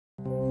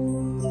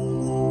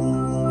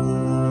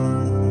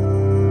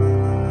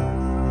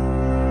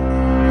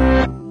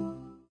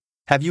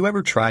Have you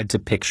ever tried to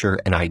picture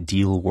an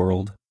ideal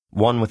world,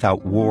 one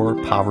without war,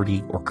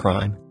 poverty, or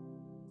crime?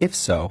 If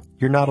so,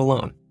 you're not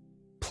alone.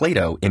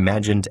 Plato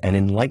imagined an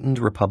enlightened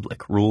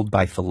republic ruled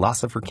by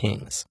philosopher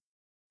kings.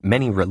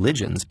 Many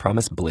religions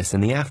promise bliss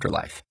in the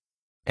afterlife.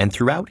 And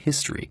throughout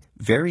history,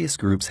 various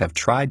groups have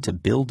tried to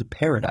build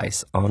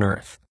paradise on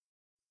earth.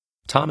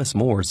 Thomas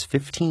More's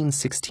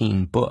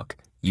 1516 book,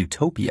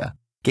 Utopia,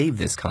 gave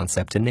this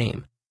concept a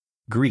name,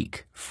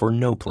 Greek for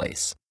no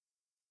place.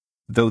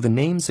 Though the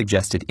name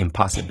suggested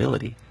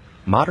impossibility,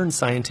 modern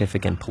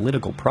scientific and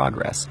political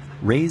progress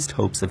raised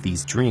hopes of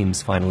these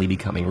dreams finally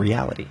becoming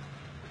reality.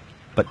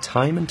 But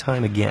time and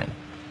time again,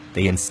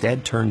 they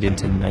instead turned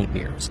into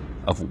nightmares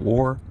of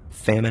war,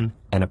 famine,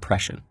 and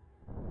oppression.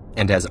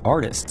 And as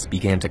artists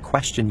began to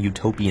question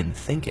utopian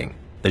thinking,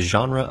 the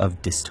genre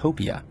of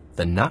dystopia,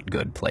 the not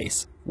good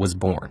place, was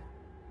born.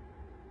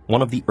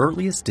 One of the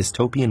earliest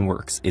dystopian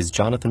works is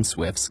Jonathan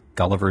Swift's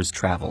Gulliver's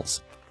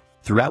Travels.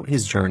 Throughout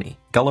his journey,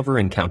 Gulliver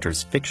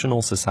encounters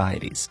fictional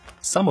societies,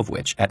 some of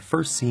which at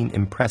first seem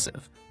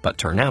impressive, but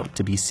turn out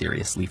to be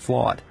seriously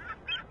flawed.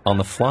 On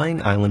the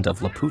flying island of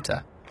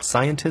Laputa,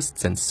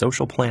 scientists and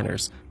social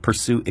planners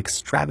pursue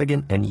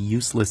extravagant and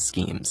useless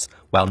schemes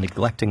while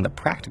neglecting the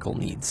practical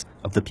needs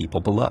of the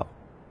people below.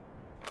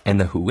 And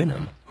the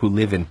Huinum, who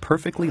live in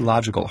perfectly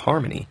logical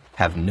harmony,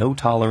 have no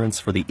tolerance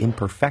for the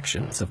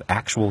imperfections of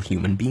actual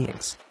human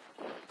beings.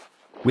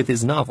 With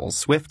his novels,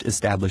 Swift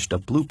established a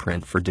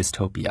blueprint for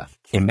dystopia,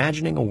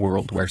 imagining a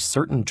world where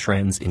certain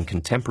trends in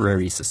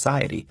contemporary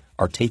society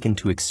are taken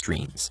to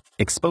extremes,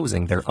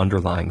 exposing their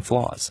underlying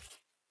flaws.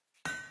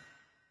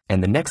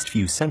 And the next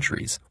few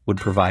centuries would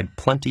provide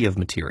plenty of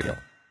material.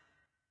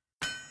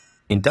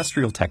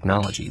 Industrial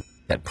technology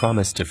that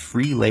promised to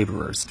free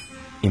laborers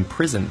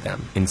imprisoned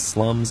them in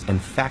slums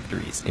and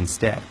factories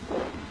instead,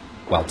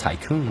 while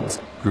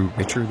tycoons grew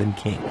richer than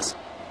kings.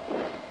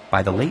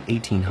 By the late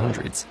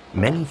 1800s,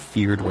 many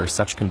feared where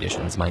such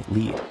conditions might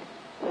lead.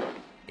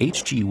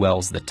 H.G.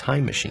 Wells' The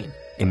Time Machine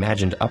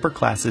imagined upper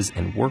classes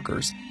and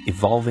workers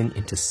evolving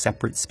into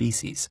separate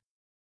species,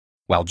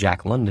 while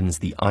Jack London's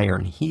The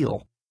Iron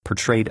Heel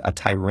portrayed a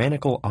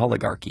tyrannical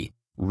oligarchy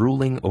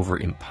ruling over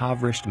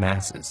impoverished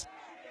masses.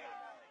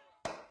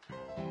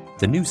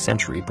 The new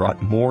century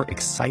brought more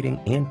exciting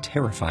and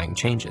terrifying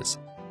changes.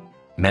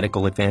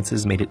 Medical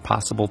advances made it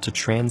possible to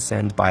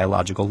transcend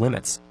biological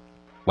limits,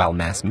 while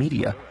mass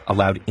media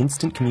allowed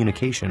instant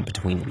communication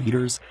between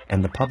leaders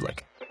and the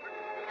public.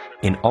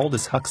 In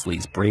Aldous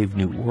Huxley's Brave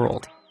New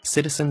World,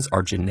 citizens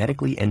are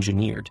genetically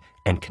engineered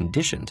and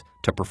conditioned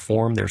to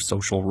perform their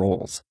social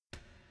roles.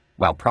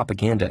 While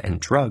propaganda and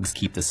drugs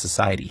keep the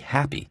society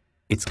happy,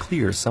 it's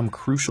clear some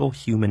crucial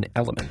human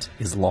element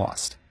is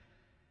lost.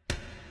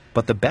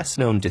 But the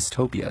best-known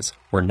dystopias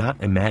were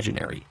not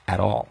imaginary at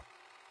all.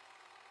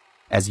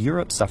 As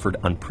Europe suffered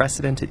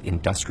unprecedented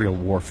industrial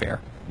warfare,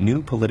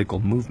 new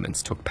political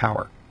movements took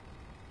power.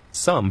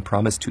 Some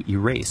promised to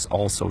erase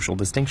all social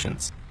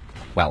distinctions,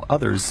 while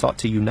others sought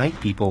to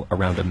unite people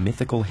around a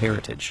mythical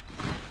heritage.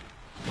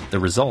 The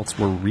results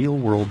were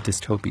real-world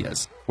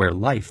dystopias, where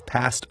life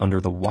passed under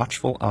the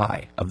watchful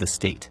eye of the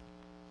state,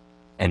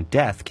 and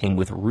death came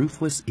with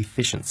ruthless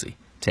efficiency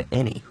to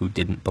any who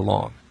didn't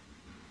belong.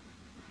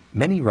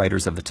 Many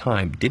writers of the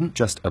time didn't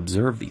just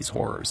observe these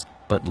horrors,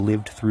 but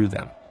lived through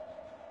them.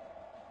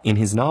 In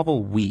his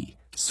novel We,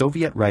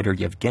 Soviet writer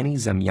Yevgeny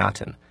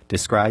Zamyatin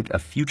described a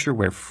future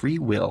where free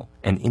will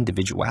and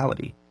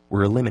individuality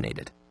were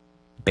eliminated.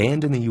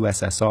 Banned in the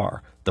USSR,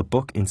 the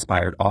book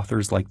inspired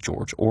authors like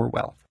George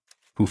Orwell,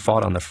 who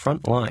fought on the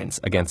front lines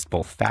against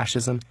both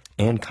fascism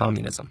and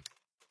communism.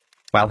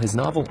 While his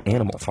novel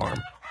Animal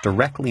Farm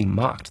directly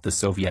mocked the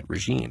Soviet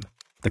regime,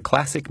 the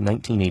classic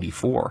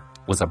 1984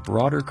 was a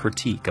broader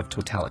critique of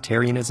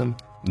totalitarianism,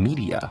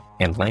 media,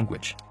 and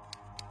language.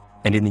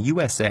 And in the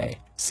USA,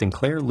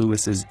 Sinclair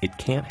Lewis's It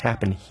Can't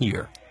Happen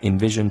Here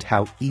envisioned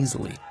how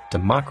easily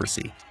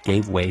democracy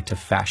gave way to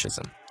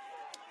fascism.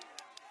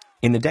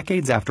 In the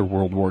decades after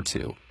World War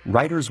II,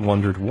 writers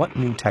wondered what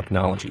new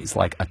technologies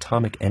like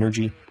atomic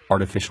energy,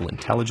 artificial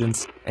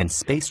intelligence, and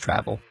space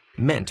travel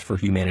meant for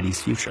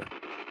humanity's future.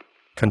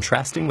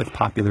 Contrasting with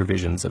popular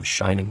visions of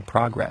shining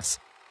progress,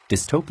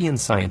 dystopian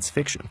science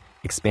fiction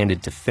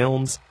expanded to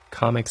films,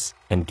 comics,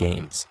 and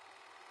games.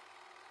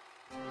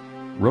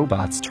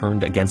 Robots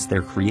turned against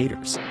their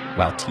creators,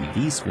 while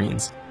TV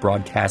screens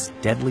broadcast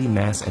deadly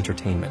mass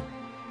entertainment.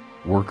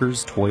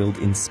 Workers toiled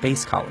in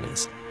space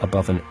colonies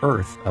above an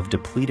Earth of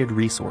depleted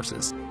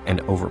resources and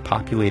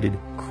overpopulated,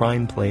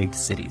 crime-plagued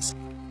cities.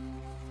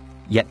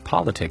 Yet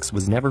politics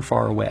was never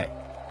far away.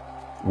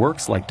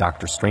 Works like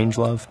Dr.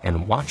 Strangelove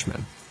and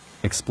Watchmen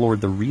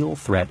explored the real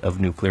threat of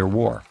nuclear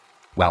war,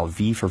 while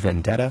V for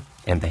Vendetta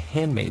and The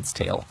Handmaid's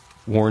Tale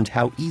warned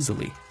how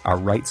easily our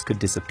rights could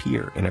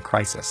disappear in a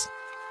crisis.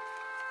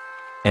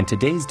 And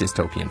today's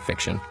dystopian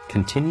fiction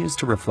continues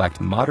to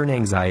reflect modern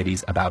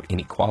anxieties about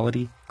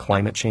inequality,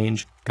 climate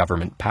change,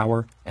 government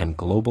power, and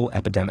global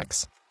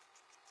epidemics.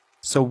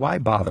 So why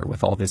bother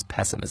with all this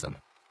pessimism?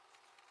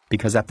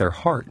 Because at their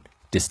heart,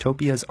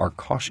 dystopias are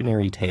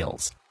cautionary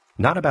tales,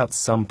 Not about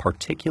some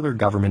particular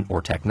government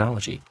or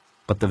technology,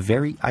 but the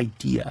very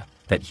idea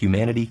that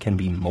humanity can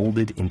be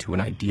molded into an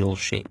ideal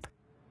shape.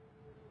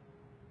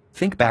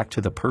 Think back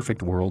to the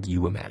perfect world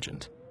you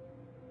imagined.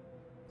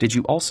 Did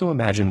you also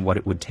imagine what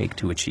it would take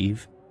to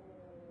achieve?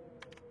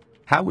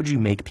 How would you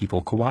make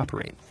people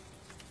cooperate?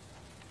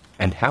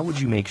 And how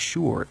would you make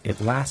sure it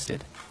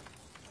lasted?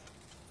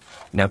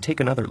 Now take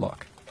another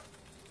look.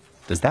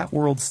 Does that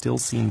world still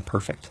seem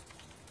perfect?